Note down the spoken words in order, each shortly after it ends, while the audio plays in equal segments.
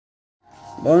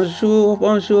Bonjour,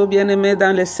 bonjour, bien-aimés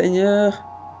dans le Seigneur.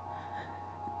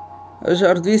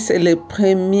 Aujourd'hui, c'est le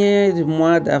 1er du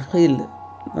mois d'avril.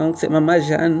 Donc, c'est Maman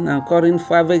Jeanne. Encore une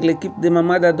fois, avec l'équipe de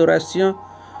Maman d'Adoration,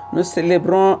 nous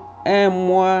célébrons un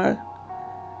mois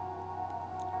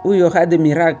où il y aura des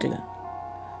miracles.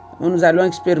 Où nous allons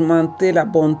expérimenter la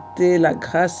bonté, la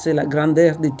grâce et la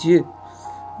grandeur de Dieu.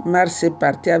 Mars est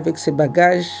parti avec ses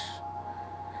bagages.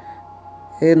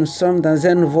 Et nous sommes dans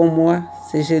un nouveau mois.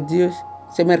 C'est jeudi,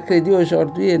 c'est mercredi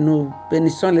aujourd'hui et nous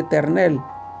bénissons l'Éternel.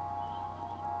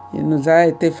 Il nous a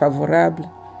été favorable.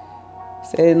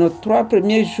 C'est nos 3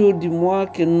 premiers jours du mois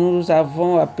que nous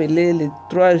avons appelés les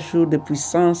 3 jours de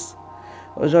puissance.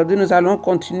 Aujourd'hui, nous allons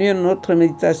continuer notre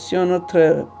méditation,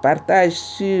 notre partage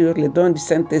sur les dons du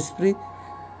Saint-Esprit.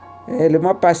 Le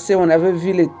mois passé, on avait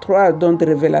vu les 3 dons de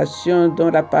révélation,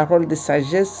 dont la parole de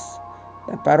sagesse,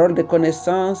 la parole de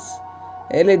connaissance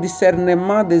et le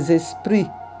discernement des esprits.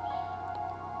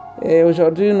 Et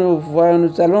aujourd'hui, nous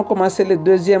allons commencer le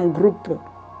deuxième groupe.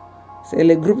 C'est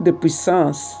le groupe de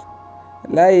puissance.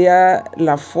 Là, il y a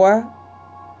la foi,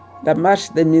 la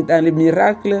marche dans les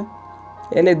miracles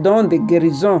et les dons de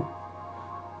guérison.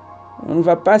 On ne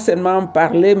va pas seulement en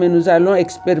parler, mais nous allons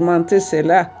expérimenter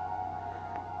cela.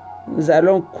 Nous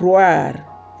allons croire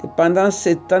que pendant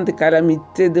ces temps de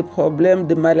calamité, de problèmes,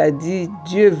 de maladies,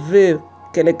 Dieu veut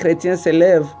que les chrétiens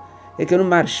s'élèvent et que nous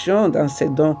marchions dans ces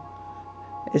dons.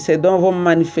 Et ces dons vont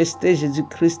manifester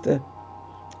Jésus-Christ.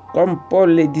 Comme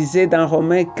Paul le disait dans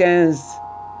Romains 15,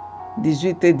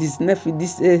 18 et 19, il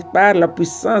dit, par la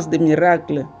puissance des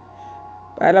miracles,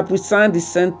 par la puissance du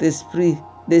Saint-Esprit,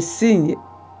 des signes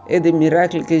et des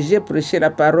miracles que j'ai prêché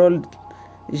la parole.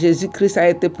 Jésus-Christ a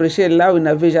été prêché là où il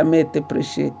n'avait jamais été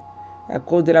prêché, à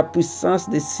cause de la puissance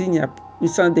des signes, la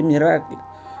puissance des miracles.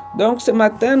 Donc ce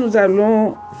matin, nous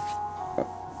allons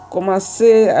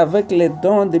commencer avec les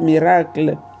dons des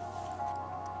miracles.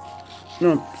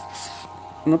 Non,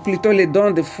 plutôt les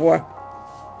dons de foi.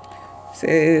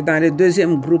 C'est dans le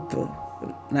deuxième groupe.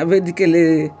 On avait dit que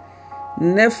les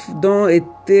 9 dons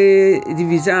étaient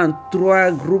divisés en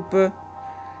 3 groupes.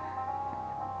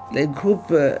 Les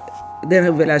groupes de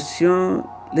révélation,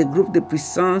 les groupes de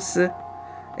puissance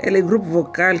et les groupes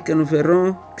vocaux que nous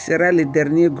verrons, qui sera le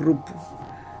dernier groupe.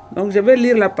 Donc je vais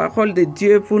lire la parole de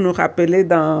Dieu pour nous rappeler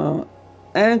dans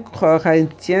 1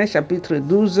 Corinthiens chapitre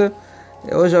 12.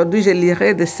 Et aujourd'hui, je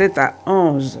lirai de 7 à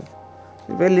 11.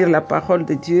 Je vais lire la parole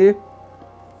de Dieu.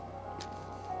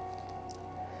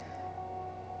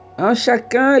 En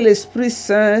chacun, l'Esprit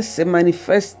Saint se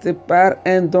manifeste par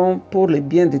un don pour le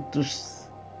bien de tous.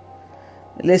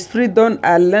 L'Esprit donne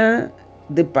à l'un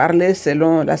de parler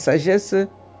selon la sagesse,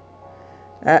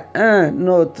 à un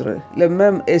autre, le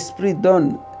même Esprit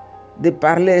donne de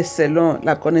parler selon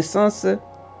la connaissance.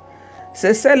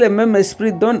 C'est ça, le même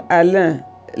Esprit donne à l'un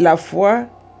la foi,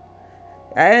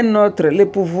 à un autre le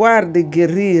pouvoir de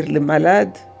guérir les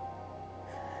malades.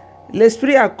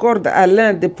 L'Esprit accorde à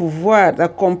l'un des pouvoirs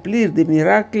d'accomplir des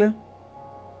miracles,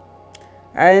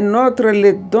 à un autre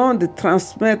le don de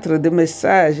transmettre des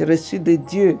messages reçus de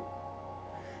Dieu,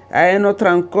 à un autre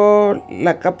encore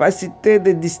la capacité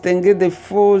de distinguer des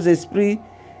faux esprits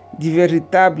du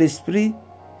véritable esprit.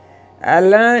 À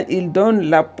l'un, il donne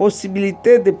la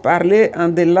possibilité de parler en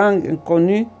des langues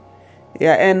inconnues et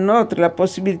à un autre la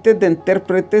possibilité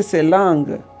d'interpréter ces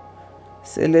langues.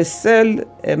 C'est le seul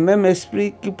et même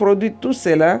esprit qui produit tout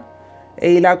cela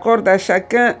et il accorde à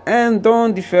chacun un don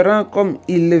différent comme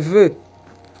il le veut.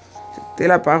 C'était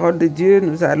la parole de Dieu.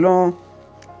 Nous allons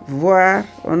voir,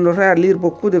 on aura à lire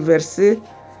beaucoup de versets.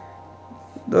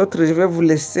 D'autres, je vais vous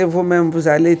laisser vous-même, vous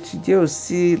allez étudier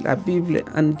aussi la Bible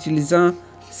en utilisant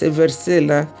ces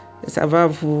versets-là. Et ça va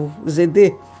vous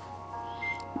aider.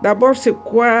 D'abord, c'est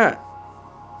quoi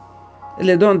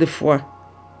les dons de foi?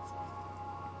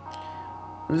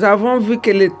 Nous avons vu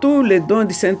que tous les dons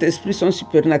du Saint-Esprit sont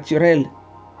supernaturels.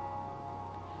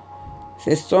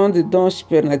 Ce sont des dons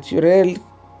supernaturels.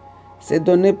 C'est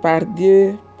donné par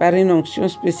Dieu, par une onction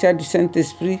spéciale du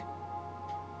Saint-Esprit.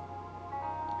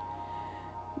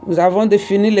 Nous avons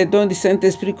défini les dons du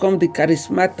Saint-Esprit comme des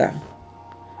charismata.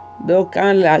 Donc,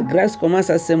 quand la grâce commence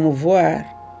à se mouvoir,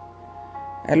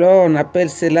 alors on appelle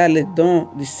cela les dons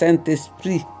du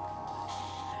Saint-Esprit.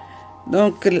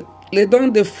 Donc, les dons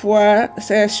de foi,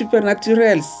 c'est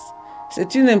supernaturel.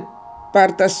 C'est une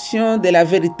impartation de la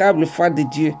véritable foi de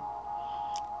Dieu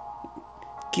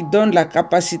qui donne la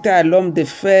capacité à l'homme de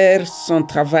faire son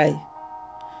travail.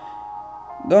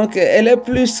 Donc, elle est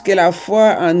plus que la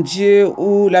foi en Dieu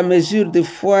ou la mesure de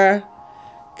foi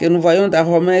que nous voyons dans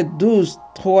Romains 12,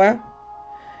 3.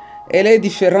 Elle est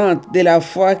différente de la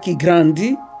foi qui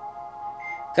grandit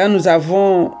Quand nous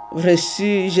avons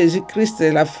reçu Jésus-Christ,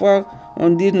 la foi,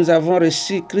 on dit nous avons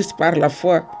reçu Christ par la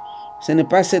foi. Ce n'est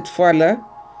pas cette foi-là.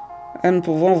 Nous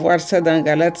pouvons voir ça dans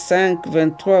Galates 5,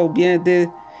 23 ou bien des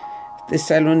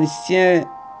Thessaloniciens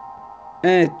 1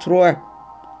 et 3.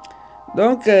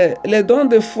 Donc, le don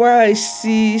de foi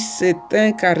ici, c'est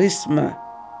un charisme.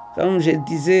 Comme je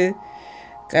disais,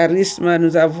 charisme,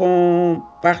 nous avons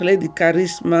parlé du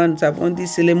charisme, nous avons dit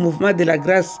c'est le mouvement de la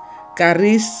grâce.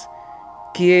 Charis,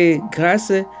 qui est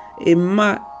grâce, et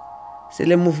ma, c'est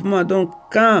le mouvement. Donc,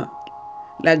 quand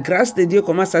la grâce de Dieu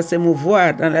commence à se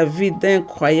mouvoir dans la vie d'un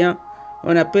croyant,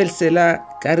 on appelle cela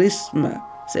charisme.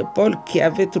 C'est Paul qui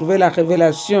avait trouvé la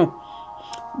révélation.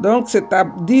 Donc,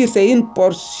 c'est-à-dire, c'est une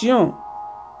portion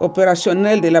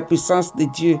opérationnelle de la puissance de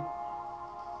Dieu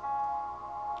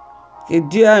que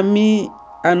Dieu a mis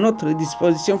à notre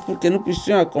disposition pour que nous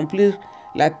puissions accomplir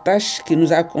la tâche qu'il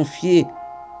nous a confiée.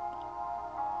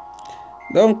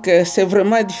 Donc, c'est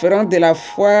vraiment différent de la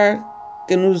foi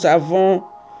que nous avons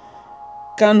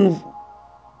quand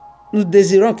nous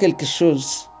désirons quelque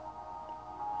chose.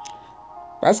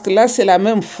 Parce que là, c'est la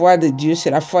même foi de Dieu,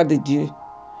 c'est la foi de Dieu.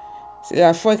 C'est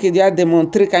la foi que Dieu a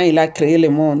démontrée quand il a créé le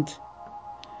monde.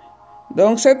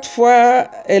 Donc, cette foi,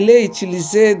 elle est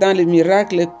utilisée dans les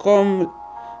miracles comme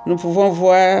nous pouvons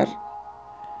voir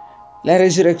la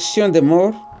résurrection des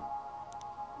morts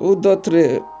ou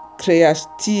d'autres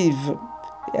créatives.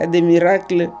 Il y a des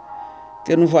miracles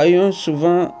que nous voyons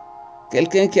souvent.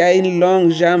 Quelqu'un qui a une longue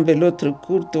jambe et l'autre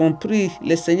courte, on prie,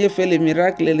 le Seigneur fait le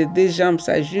miracle et les deux jambes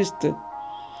s'ajustent.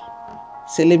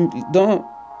 C'est le don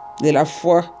de la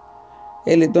foi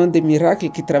et le don des miracles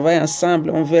qui travaillent ensemble.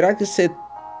 On verra que ces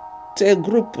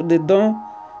groupes de dons,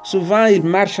 souvent ils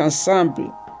marchent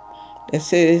ensemble. Et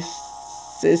c'est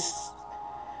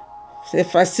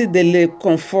facile de les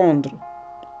confondre.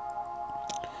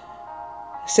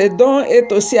 Ce don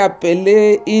est aussi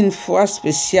appelé une foi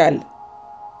spéciale.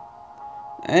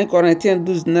 1 Corinthiens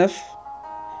 12, 9.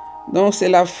 Donc c'est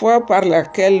la foi par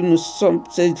laquelle nous sommes,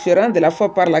 c'est différent de la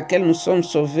foi par laquelle nous sommes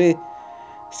sauvés.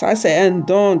 Ça, c'est un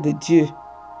don de Dieu.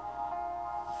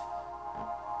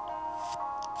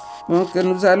 Donc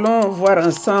nous allons voir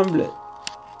ensemble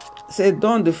ces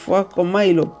dons de foi, comment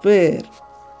ils opèrent.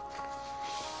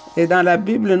 Et dans la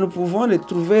Bible, nous pouvons les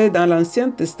trouver dans l'Ancien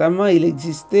Testament. Il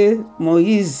existait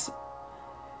Moïse,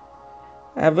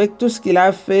 avec tout ce qu'il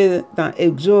a fait dans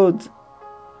Exode,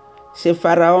 chez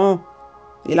Pharaon.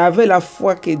 Il avait la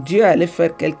foi que Dieu allait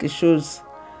faire quelque chose.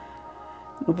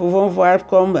 Nous pouvons voir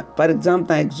comme, par exemple,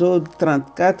 dans Exode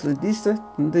 34, 10.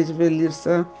 Je vais lire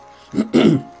ça.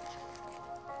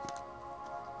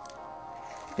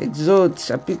 Exode,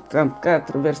 chapitre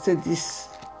 34, verset 10.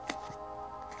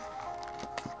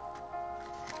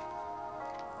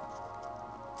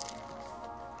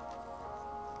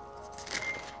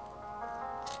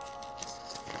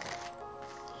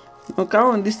 Donc,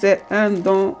 quand on dit c'est un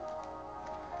don,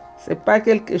 c'est pas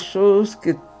quelque chose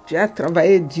que tu as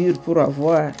travaillé dur pour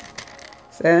avoir.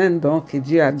 C'est un don que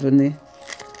Dieu a donné.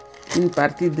 Une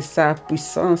partie de sa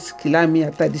puissance qu'il a mis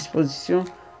à ta disposition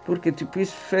pour que tu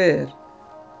puisses faire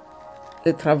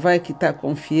le travail qu'il t'a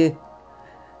confié.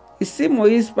 Ici,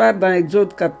 Moïse part dans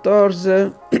Exode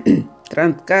 14,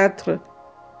 34.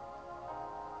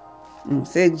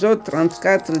 C'est Exode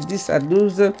 34, 10 à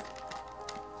 12.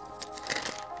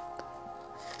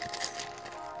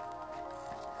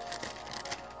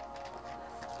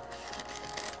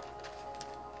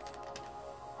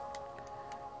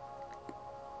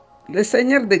 Le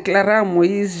Seigneur déclara à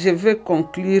Moïse, je vais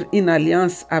conclure une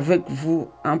alliance avec vous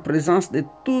en présence de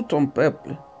tout ton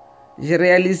peuple. Je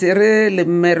réaliserai les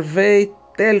merveilles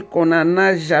telles qu'on n'en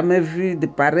a jamais vu de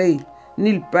pareilles,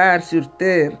 nulle part sur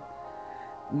terre.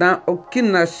 Dans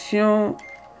aucune nation,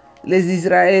 les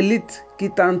Israélites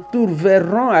qui t'entourent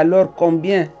verront alors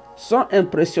combien sont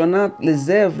impressionnantes les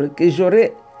œuvres que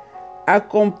j'aurai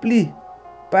accomplies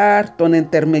par ton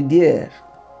intermédiaire.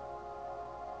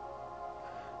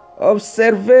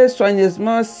 Observez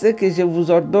soigneusement ce que je vous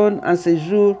ordonne en ce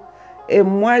jour, et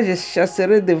moi je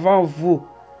chasserai devant vous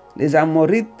les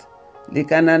Amorites, les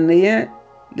Cananéens,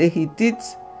 les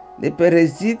Hittites, les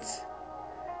Pérézites,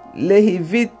 les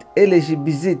Hivites et les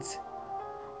Jébusites.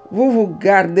 Vous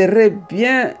garderez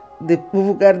bien de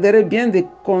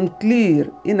conclure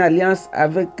une alliance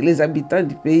avec les habitants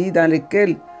du pays dans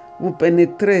lequel vous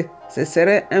pénétrez. Ce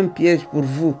serait un piège pour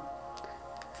vous.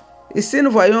 Ici,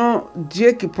 nous voyons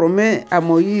Dieu qui promet à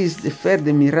Moïse de faire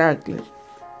des miracles.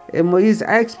 Et Moïse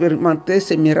a expérimenté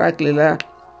ces miracles-là.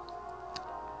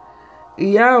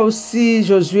 Il y a aussi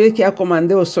Josué qui a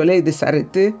commandé au soleil de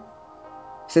s'arrêter.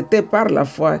 C'était par la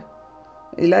foi.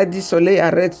 Il a dit, soleil,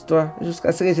 arrête-toi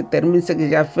jusqu'à ce que je termine ce que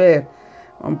j'ai à faire.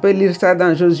 On peut lire ça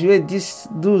dans Josué 10,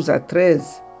 12 à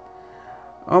 13.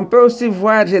 On peut aussi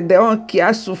voir Gédéon qui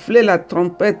a soufflé la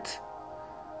trompette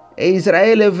et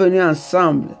Israël est venu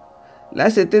ensemble. Là,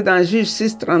 c'était dans Juge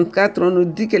 6, 34. On nous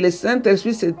dit que le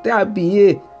Saint-Esprit s'était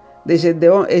habillé de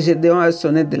Gédéon et Gédéon a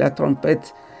sonné de la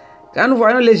trompette. Quand nous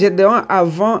voyons les Gédéons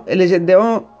avant et les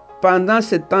Gédéons pendant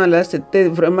ce temps-là, c'était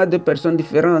vraiment deux personnes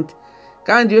différentes.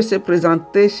 Quand Dieu s'est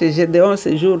présenté chez Gédéon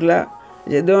ce jour-là,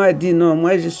 Gédéon a dit non,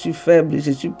 moi je suis faible,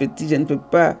 je suis petit, je ne peux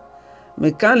pas.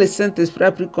 Mais quand le Saint-Esprit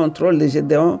a pris contrôle de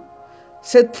Gédéon,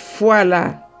 cette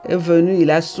foi-là est venue,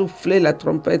 il a soufflé la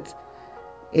trompette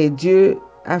et Dieu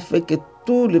a fait que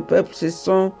tout le peuple se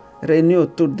sont réunis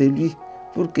autour de lui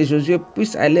pour que Josué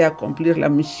puisse aller accomplir la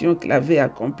mission qu'il avait à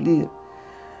accomplir.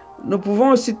 Nous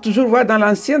pouvons aussi toujours voir dans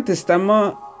l'Ancien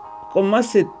Testament comment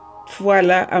cette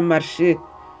foi-là a marché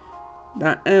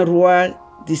dans 1 Roi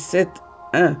 17,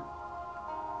 1.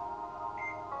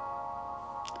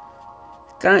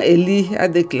 Quand Élie a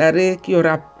déclaré qu'il n'y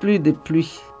aura plus de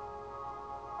pluie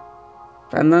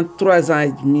pendant 3 ans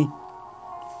et demi.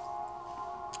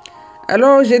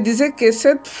 Alors, je disais que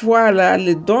cette foi-là,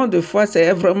 le don de foi,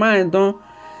 c'est vraiment un don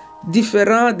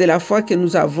différent de la foi que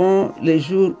nous avons les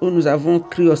jours où nous avons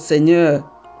cru au Seigneur.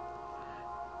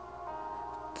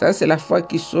 Ça, c'est la foi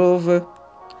qui sauve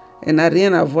et n'a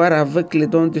rien à voir avec les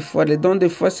dons de foi. Les dons de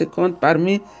foi se comptent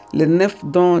parmi les 9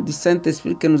 dons du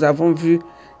Saint-Esprit que nous avons vus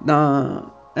dans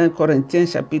 1 Corinthiens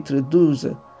chapitre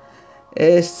 12.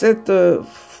 Et ces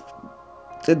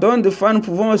dons de foi, nous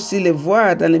pouvons aussi les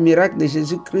voir dans les miracles de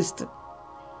Jésus-Christ.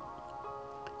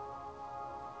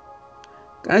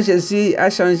 Quand Jésus a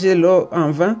changé l'eau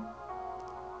en vin,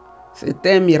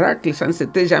 c'était un miracle, ça ne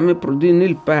s'était jamais produit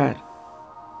nulle part.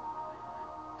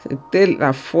 C'était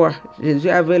la foi.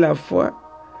 Jésus avait la foi.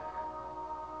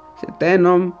 C'était un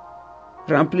homme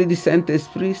rempli du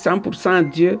Saint-Esprit, 100%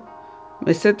 Dieu.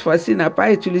 Mais cette fois-ci, il n'a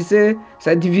pas utilisé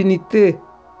sa divinité.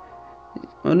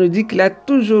 On nous dit qu'il a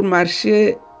toujours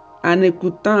marché en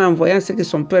écoutant, en voyant ce que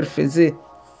son Père faisait.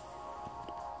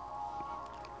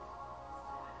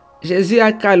 Jésus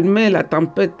a calmé la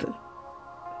tempête.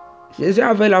 Jésus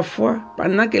avait la foi.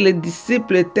 Pendant que les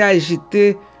disciples étaient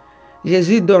agités,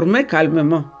 Jésus dormait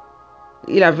calmement.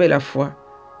 Il avait la foi.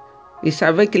 Il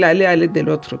savait qu'il allait aller de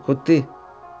l'autre côté.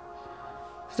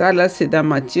 Ça, là, c'est dans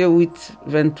Matthieu 8,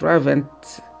 23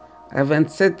 à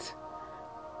 27.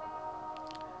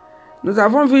 Nous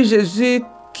avons vu Jésus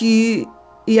qui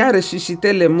a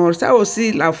ressuscité les morts. Ça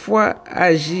aussi, la foi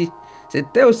agit.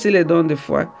 C'était aussi le don de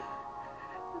foi.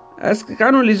 Parce que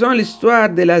quand nous lisons l'histoire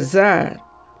de Lazare,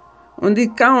 on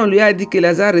dit quand on lui a dit que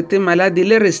Lazare était malade,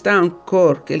 il est resté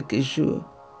encore quelques jours.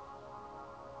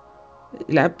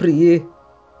 Il a prié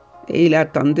et il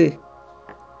attendait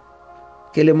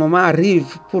que le moment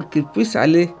arrive pour qu'il puisse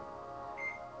aller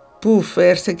pour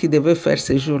faire ce qu'il devait faire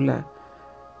ce jour-là.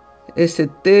 Et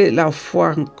c'était la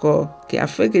foi encore qui a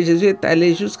fait que Jésus est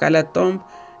allé jusqu'à la tombe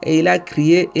et il a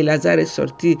crié et Lazare est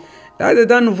sorti.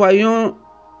 Là-dedans, nous voyons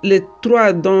les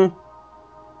 3 dons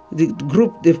du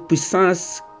groupe de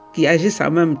puissance qui agissent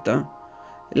en même temps.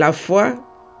 La foi,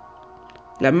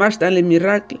 la marche dans les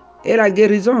miracles et la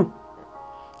guérison.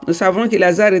 Nous savons que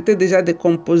Lazare était déjà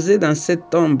décomposé dans cette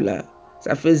tombe-là.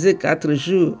 Ça faisait 4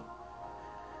 jours.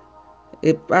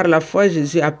 Et par la foi,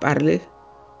 Jésus a parlé.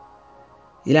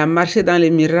 Il a marché dans les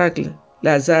miracles.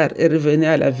 Lazare est revenu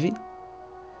à la vie.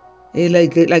 Et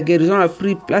la guérison a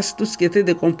pris place. Tout ce qui était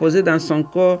décomposé dans son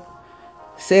corps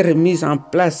s'est remis en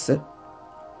place.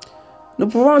 Nous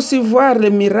pouvons aussi voir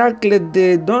les miracles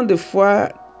des dons de foi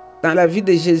dans la vie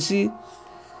de Jésus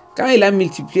quand il a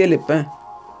multiplié les pains.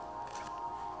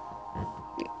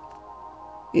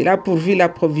 Il a pourvu la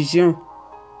provision.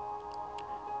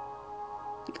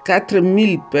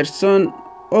 4000 personnes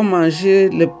ont mangé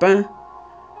le pain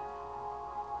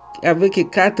avec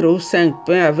 4 ou 5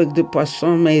 pains avec 2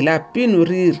 poissons, mais il a pu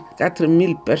nourrir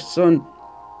 4000 personnes.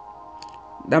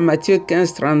 Dans Matthieu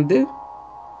 15, 32,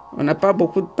 on n'a pas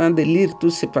beaucoup de temps de lire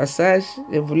tous ces passages.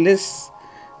 Je vous laisse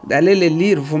d'aller les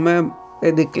lire vous-même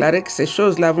et déclarer que ces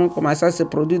choses-là vont commencer à se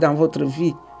produire dans votre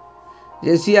vie.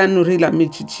 Jésus a nourri la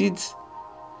multitude,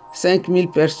 5000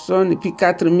 personnes et puis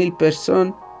 4000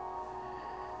 personnes.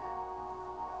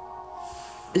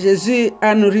 Jésus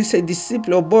a nourri ses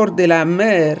disciples au bord de la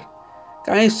mer.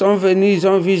 Quand ils sont venus, ils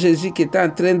ont vu Jésus qui était en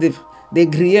train de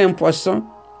griller un poisson.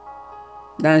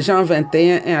 Dans Jean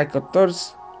 21, 1 à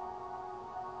 14.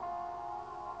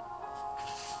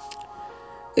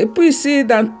 Et puis ici,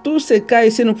 dans tous ces cas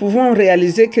ici, nous pouvons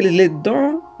réaliser que les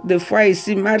dons de foi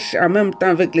ici marchent en même temps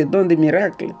avec les dons de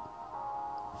miracles.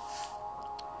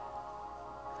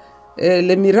 Et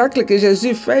les miracles que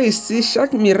Jésus fait ici,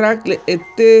 chaque miracle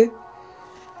était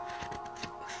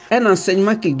un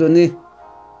enseignement qu'il donnait.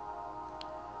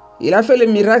 Il a fait le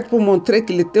miracle pour montrer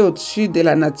qu'il était au-dessus de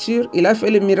la nature. Il a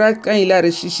fait le miracle quand il a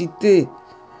ressuscité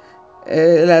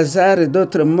Lazare et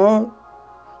d'autres morts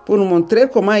pour nous montrer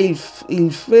comment il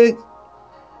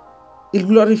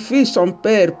glorifie son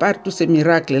Père par tous ces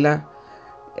miracles-là.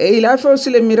 Et il a fait aussi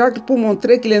le miracle pour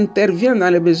montrer qu'il intervient dans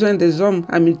les besoins des hommes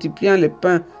en multipliant le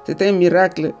pain. C'était un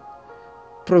miracle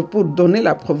pour donner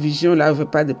la provision, là où il n'y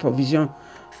avait pas de provision.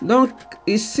 Donc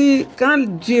ici, quand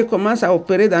Dieu commence à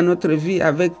opérer dans notre vie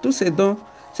avec tous ces dons,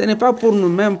 ce n'est pas pour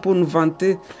nous-mêmes, pour nous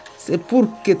vanter, c'est pour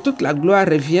que toute la gloire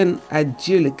revienne à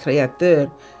Dieu le Créateur.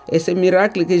 Et ces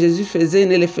miracles que Jésus faisait, il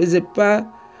ne les faisait pas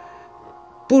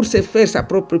pour se faire sa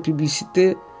propre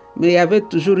publicité, mais il y avait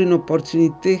toujours une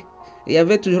opportunité, il y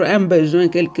avait toujours un besoin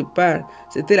quelque part.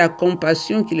 C'était la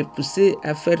compassion qui le poussait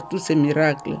à faire tous ces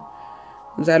miracles.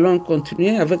 Nous allons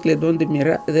continuer avec les dons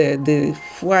de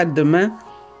foi demain,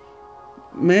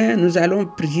 mais nous allons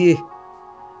prier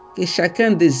que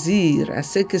chacun désire à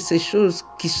ce que ces choses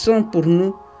qui sont pour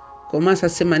nous commencent à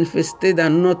se manifester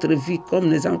dans notre vie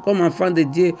comme enfants de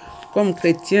Dieu, comme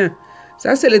chrétiens.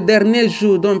 Ça, c'est le dernier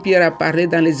jour dont Pierre a parlé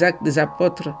dans les Actes des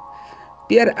Apôtres.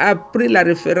 Pierre a pris la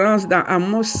référence dans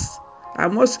Amos.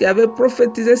 Amos qui avait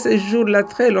prophétisé ce jour-là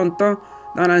très longtemps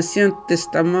dans l'Ancien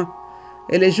Testament.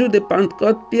 Et le jour de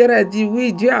Pentecôte, Pierre a dit,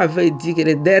 oui, Dieu avait dit que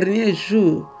les derniers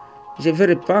jours, je vais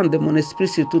répandre de mon esprit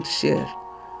sur toute chair.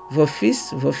 Vos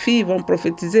fils, vos filles vont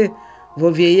prophétiser, vos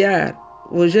vieillards,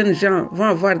 vos jeunes gens vont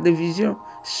avoir des visions.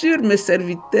 Sur mes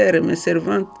serviteurs et mes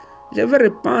servantes, je vais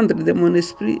répandre de mon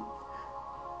esprit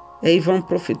et ils vont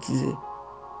prophétiser.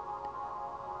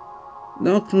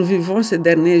 Donc nous vivons ces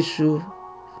derniers jours.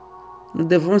 Nous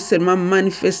devons seulement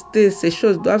manifester, ces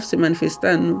choses doivent se manifester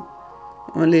à nous.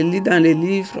 On les lit dans les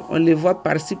livres, on les voit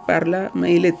par-ci, par-là,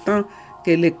 mais il est temps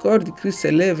que le corps du Christ se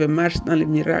lève et marche dans les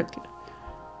miracles,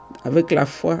 avec la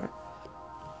foi.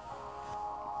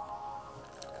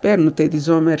 Père, nous te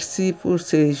disons merci pour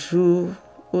ces jours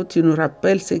où tu nous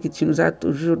rappelles ce que tu nous as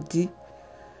toujours dit.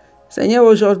 Seigneur,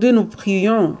 aujourd'hui nous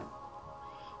prions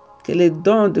que les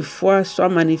dons de foi soient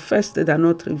manifestes dans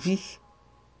notre vie.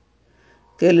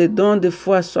 Que les dons de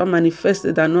foi soient manifestes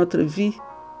dans notre vie.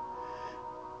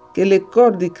 Que le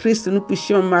corps du Christ, nous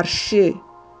puissions marcher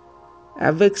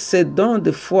avec ces dons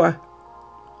de foi.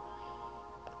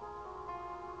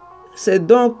 Ces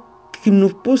dons qui nous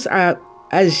poussent à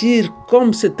agir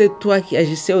comme c'était toi qui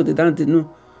agissais au-dedans de nous.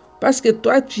 Parce que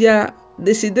toi, tu as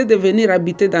décidé de venir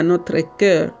habiter dans notre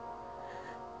cœur.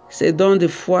 Ces dons de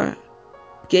foi,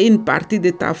 qui est une partie de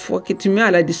ta foi que tu mets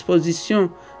à la disposition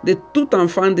de tout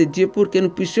enfant de Dieu pour que nous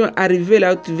puissions arriver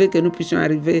là où tu veux que nous puissions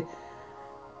arriver.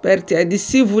 Père, tu as dit,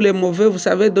 si vous les mauvais, vous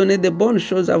savez donner de bonnes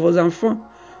choses à vos enfants.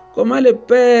 Comment le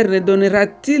Père ne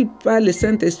donnera-t-il pas le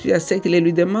Saint-Esprit à ceux qui les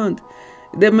lui demandent?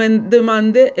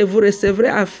 Demandez et vous recevrez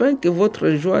afin que votre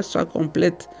joie soit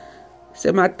complète. Ce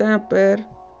matin, Père,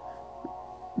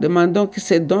 demandons que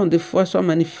ces dons de foi soient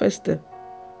manifestes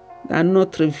dans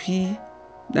notre vie,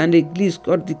 dans l'Église,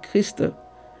 corps du Christ.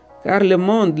 Car le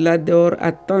monde, là dehors,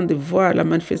 attend de voir la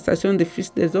manifestation des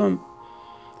fils des hommes.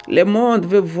 Le monde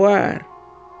veut voir,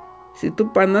 surtout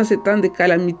pendant ce temps de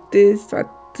calamité,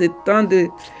 ce temps de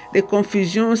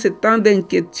confusion, ce temps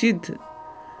d'inquiétude,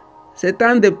 ce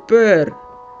temps de peur.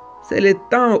 C'est le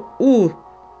temps où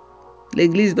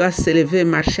l'Église doit s'élever et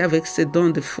marcher avec ses dons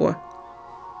de foi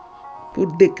pour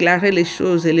déclarer les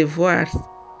choses et les voir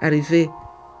arriver.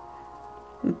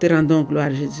 Nous te rendons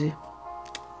gloire, Jésus.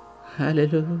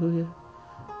 Alléluia.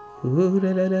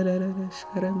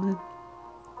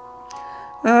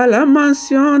 À la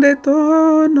mention de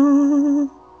ton nom,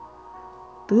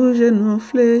 tout genou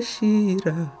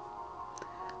fléchira.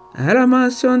 À la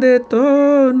mention de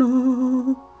ton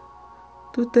nom,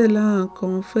 toute langue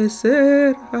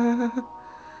confessera.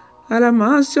 À la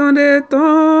mention de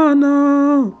ton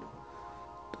nom,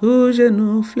 tout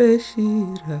genou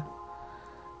fléchira.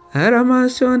 À la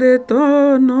mention de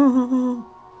ton nom,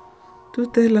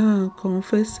 toute langue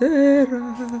confessera.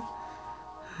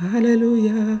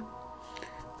 Alléluia.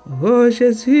 Oh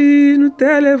Jésus, nous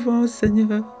t'élevons,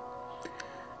 Seigneur.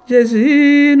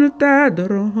 Jésus, nous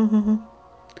t'adorons.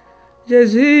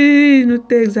 Jésus, nous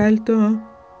t'exaltons.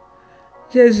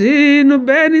 Jésus, nous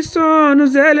bénissons,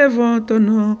 nous élevons ton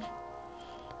nom.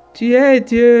 Tu es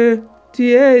Dieu,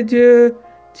 tu es Dieu,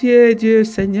 tu es Dieu,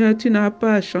 Seigneur, tu n'as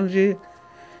pas changé.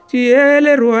 Tu es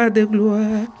le roi de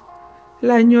gloire,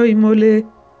 l'agneau immolé,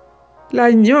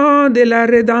 l'agneau de la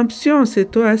rédemption, c'est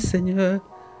toi, Seigneur.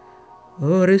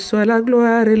 Oh, reçois la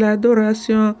gloire et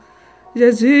l'adoration.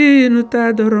 Jésus, nous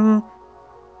t'adorons.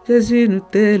 Jésus, nous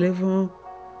t'élèvons.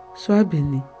 Sois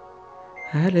béni.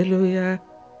 Alléluia.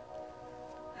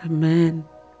 Amen.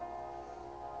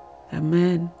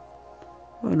 Amen.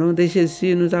 Au nom de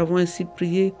Jésus, nous avons ainsi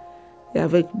prié et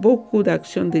avec beaucoup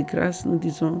d'actions de grâce, nous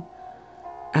disons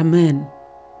Amen.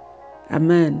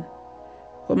 Amen.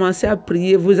 Commencez à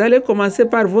prier. Vous allez commencer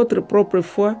par votre propre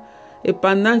foi et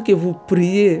pendant que vous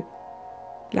priez,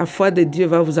 la foi de Dieu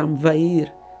va vous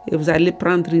envahir et vous allez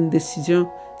prendre une décision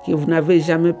que vous n'avez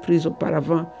jamais prise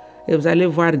auparavant et vous allez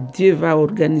voir Dieu va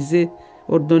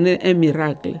ordonner un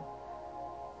miracle.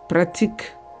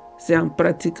 Pratique. C'est en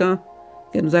pratiquant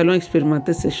que nous allons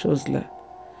expérimenter ces choses-là.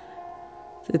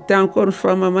 C'était encore une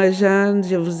fois Maman Jeanne.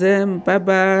 Je vous aime. Bye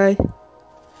bye.